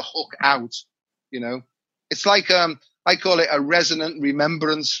take the hook out, you know, it's like I call it a resonant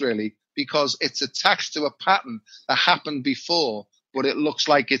remembrance, really, because it's attached to a pattern that happened before, but it looks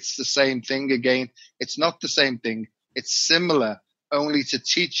like it's the same thing again. It's not the same thing. It's similar, only to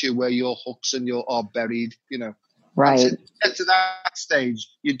teach you where your hooks and are buried, you know. Right. And to get to that stage,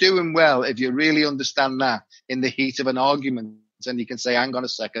 you're doing well if you really understand that in the heat of an argument, and you can say, hang on a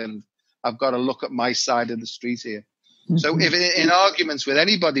second, I've got to look at my side of the street here. So if in arguments with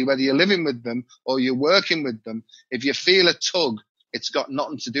anybody, whether you're living with them or you're working with them, if you feel a tug, it's got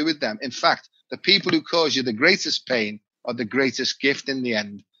nothing to do with them. In fact, the people who cause you the greatest pain are the greatest gift in the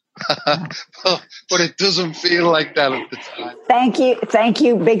end. but it doesn't feel like that at the time. Thank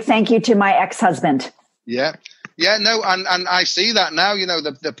you. Big thank you to my ex-husband. Yeah. Yeah, no, and I see that now, you know,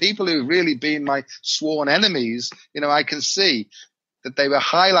 the people who've really been my sworn enemies, you know, I can see that they were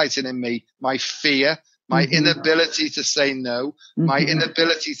highlighting in me my fear, my inability to say no, my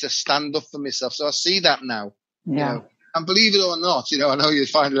inability to stand up for myself. So I see that now, you know, and believe it or not, you know, I know you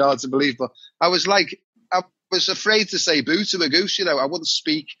find it hard to believe, but I was afraid to say boo to a goose, you know. I wouldn't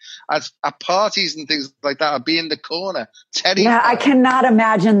speak at parties and things like that. I'd be in the corner, terrified. Yeah, I cannot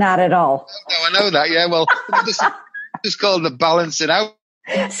imagine that at all. No, I know that, yeah. Well, this is called the balancing out.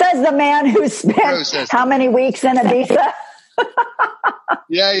 Says the man who spent how many weeks in Ibiza?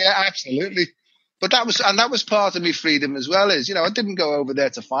 Yeah, absolutely. But that was part of my freedom as well, is, you know, I didn't go over there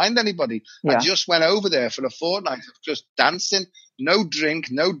to find anybody. Yeah. I just went over there for a fortnight of just dancing, no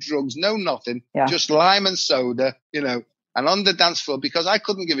drink, no drugs, no nothing, just lime and soda, you know, and on the dance floor, because I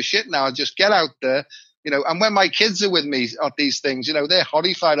couldn't give a shit now. I just get out there, you know, and when my kids are with me at these things, you know, they're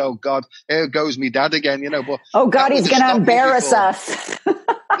horrified. Oh God, here goes me dad again, you know, but oh God, he's going to embarrass us.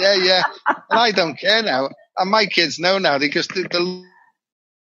 Yeah. And I don't care now. And my kids know now, because they're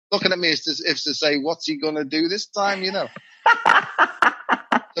looking at me as if to say, what's he going to do this time, you know?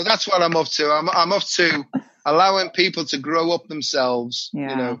 So that's what I'm up to. I'm up to allowing people to grow up themselves, you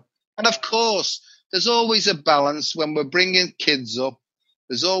know. And of course, there's always a balance when we're bringing kids up.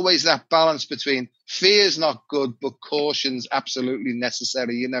 There's always that balance between fear's not good, but caution's absolutely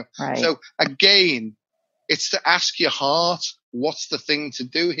necessary, you know. Right. So again, it's to ask your heart, what's the thing to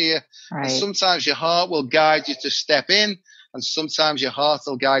do here? Right. And sometimes your heart will guide you to step in, and sometimes your heart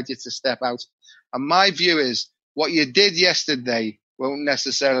will guide you to step out. And my view is what you did yesterday won't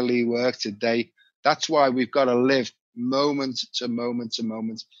necessarily work today. That's why we've got to live moment to moment to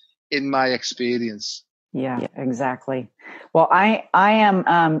moment, in my experience. Yeah, exactly. Well, I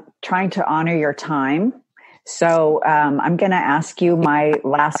am trying to honor your time. So I'm going to ask you my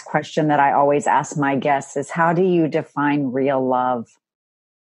last question that I always ask my guests is, how do you define real love?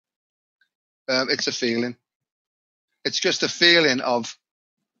 It's a feeling. It's just a feeling of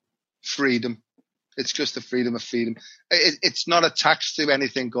freedom. It's just the freedom of freedom. It's not attached to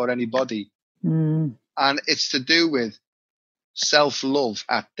anything or anybody. And it's to do with self-love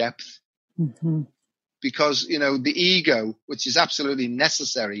at depth. Because, the ego, which is absolutely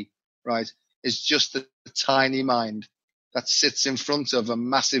necessary, right, is just a tiny mind that sits in front of a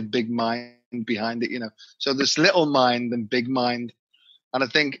massive big mind behind it, So there's little mind and big mind. And I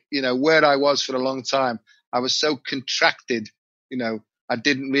think, where I was for a long time, I was so contracted, I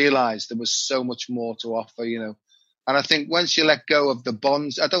didn't realize there was so much more to offer, And I think once you let go of the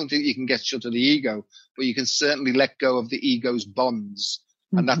bonds, I don't think you can get shut of the ego, but you can certainly let go of the ego's bonds.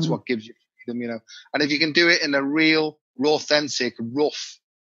 And that's what gives you freedom, And if you can do it in a real, authentic, rough,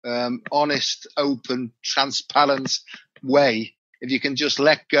 honest, open, transparent way, if you can just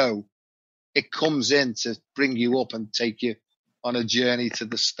let go, it comes in to bring you up and take you on a journey to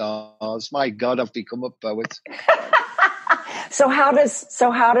the stars. My God, I've become a poet. So how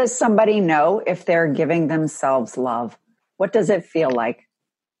does somebody know if they're giving themselves love? What does it feel like?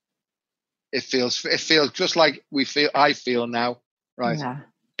 It feels just like I feel now, right? Yeah.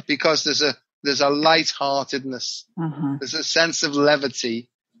 Because there's a lightheartedness. There's a sense of levity.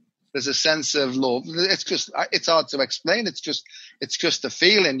 There's a sense of love. It's hard to explain. It's just a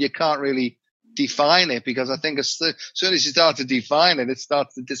feeling. You can't really define it, because I think as soon as you start to define it, it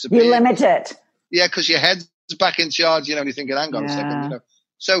starts to disappear. You limit it. Yeah, because your head's back in charge, and you're thinking, hang on a second,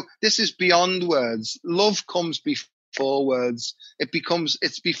 So this is beyond words. Love comes before words.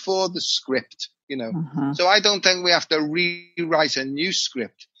 It's before the script, So I don't think we have to rewrite a new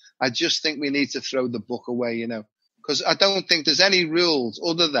script. I just think we need to throw the book away, because I don't think there's any rules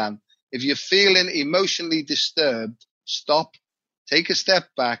other than if you're feeling emotionally disturbed, stop, take a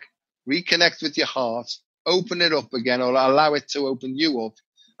step back, reconnect with your heart, open it up again, or allow it to open you up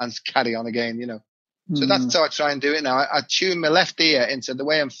and carry on again, So that's how I try and do it now. I tune my left ear into the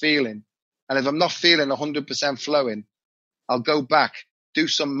way I'm feeling. And if I'm not feeling 100% flowing, I'll go back, do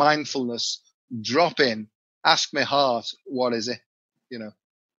some mindfulness, drop in, ask my heart, what is it,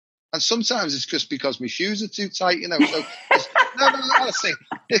 And sometimes it's just because my shoes are too tight, So honestly,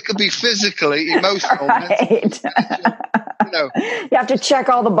 it could be physically, emotional, right. You have to check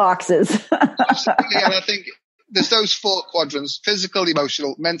all the boxes. Absolutely, and I think there's those 4 quadrants: physical,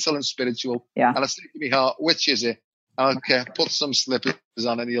 emotional, mental, and spiritual. Yeah. And I say to my heart, which is it? Okay, put some slippers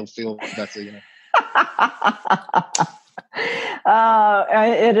on, and you'll feel better.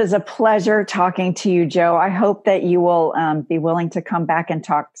 It is a pleasure talking to you, Joe. I hope that you will be willing to come back and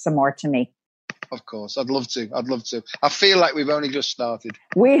talk some more to me. Of course. I'd love to. I feel like we've only just started.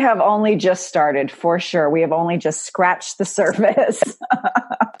 We have only just started, for sure. We have only just scratched the surface.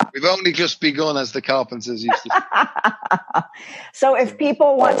 We've only just begun, as the Carpenters used to say. So if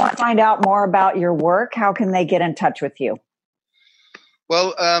people want to find out more about your work, how can they get in touch with you?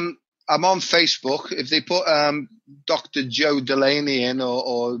 Well, I'm on Facebook. If they put Dr. Joe Delaney in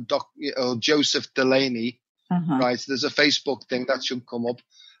or Joseph Delaney, right, there's a Facebook thing that should come up.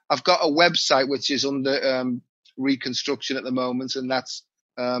 I've got a website which is under reconstruction at the moment, and that's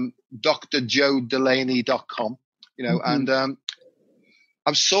drjoedelaney.com, and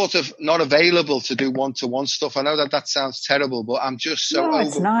I'm sort of not available to do one-to-one stuff. I know that sounds terrible, but I'm just so overwhelmed.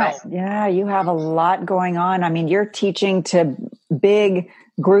 It's not. Yeah, you have a lot going on. I mean, you're teaching to big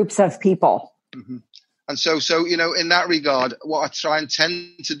groups of people. And so, in that regard, what I try and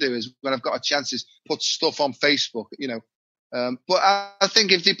tend to do is when I've got a chance is put stuff on Facebook, but I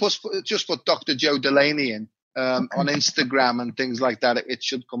think if they just put Dr. Joe Delaney in on Instagram and things like that, it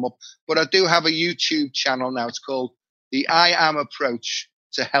should come up. But I do have a YouTube channel now. It's called the I Am Approach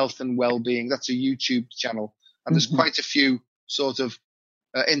to Health and Wellbeing. That's a YouTube channel. And there's quite a few sort of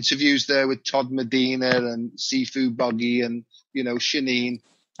interviews there with Todd Medina and Sifu Boggy and, Shanine.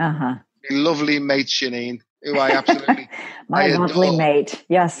 Lovely mate Shanine, who I absolutely my lovely mate.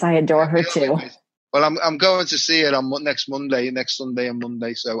 Yes, I adore her too. Well, I'm going to see it on next Sunday and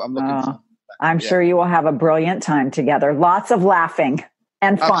Monday, so I'm looking forward to that. I'm sure you will have a brilliant time together. Lots of laughing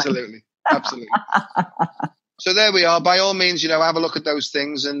and fun. Absolutely. So there we are. By all means, have a look at those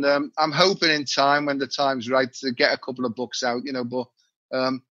things, and I'm hoping in time, when the time's right, to get a couple of books out. But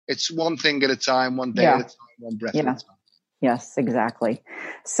it's one thing at a time, one day at a time, one breath at a time. Yes, exactly.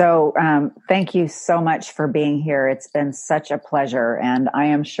 So thank you so much for being here. It's been such a pleasure. And I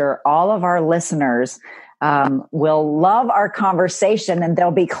am sure all of our listeners will love our conversation, and they'll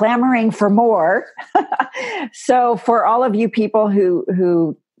be clamoring for more. So for all of you people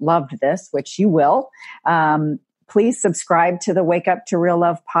who loved this, which you will, please subscribe to the Wake Up to Real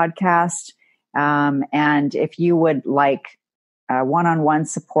Love podcast. And if you would like one-on-one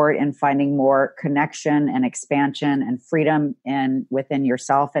support in finding more connection and expansion and freedom within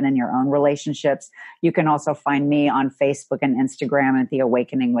yourself and in your own relationships, you can also find me on Facebook and Instagram at The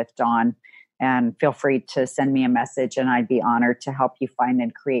Awakening with Dawn. And feel free to send me a message, and I'd be honored to help you find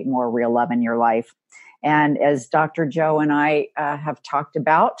and create more real love in your life. And as Dr. Joe and I have talked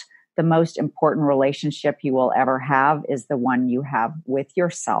about, the most important relationship you will ever have is the one you have with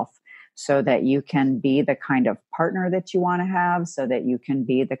yourself, so that you can be the kind of partner that you want to have, so that you can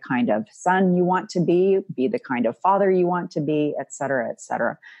be the kind of son you want to be the kind of father you want to be, et cetera, et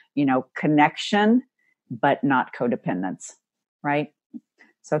cetera. Connection, but not codependence, right?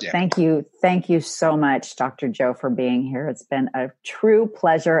 So Thank you so much, Dr. Joe, for being here. It's been a true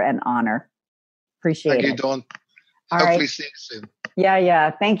pleasure and honor. Appreciate it. Thank you, Dawn. All Hopefully right. see you soon.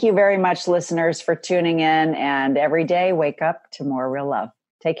 Yeah. Thank you very much, listeners, for tuning in. And every day, wake up to more real love.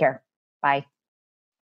 Take care. Bye.